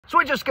So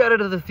I just got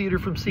out of the theater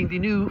from seeing the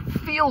new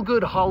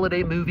feel-good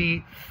holiday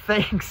movie,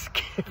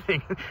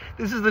 Thanksgiving.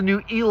 This is the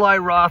new Eli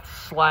Roth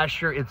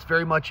slasher. It's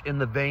very much in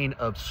the vein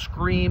of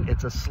Scream.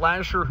 It's a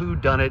slasher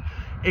whodunit,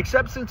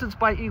 except since it's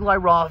by Eli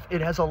Roth,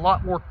 it has a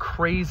lot more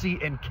crazy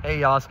and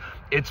chaos.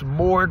 It's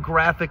more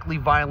graphically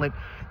violent.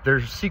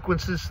 There's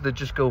sequences that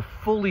just go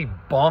fully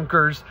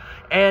bonkers,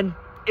 and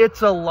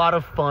it's a lot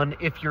of fun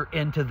if you're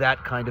into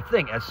that kind of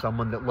thing. As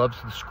someone that loves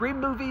the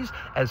Scream movies,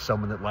 as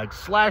someone that likes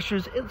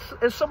slashers,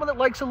 as someone that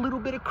likes a little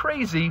bit of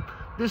crazy,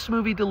 this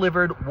movie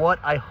delivered what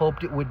I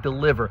hoped it would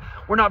deliver.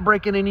 We're not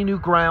breaking any new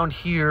ground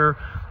here.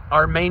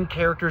 Our main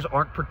characters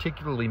aren't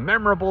particularly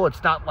memorable.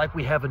 It's not like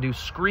we have a new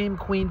Scream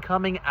Queen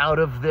coming out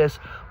of this,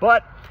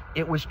 but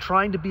it was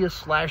trying to be a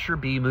slasher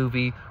B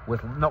movie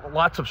with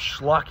lots of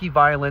schlocky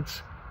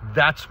violence.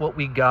 That's what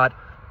we got.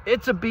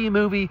 It's a B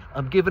movie.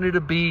 I'm giving it a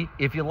B.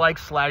 If you like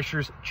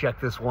slashers, check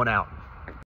this one out.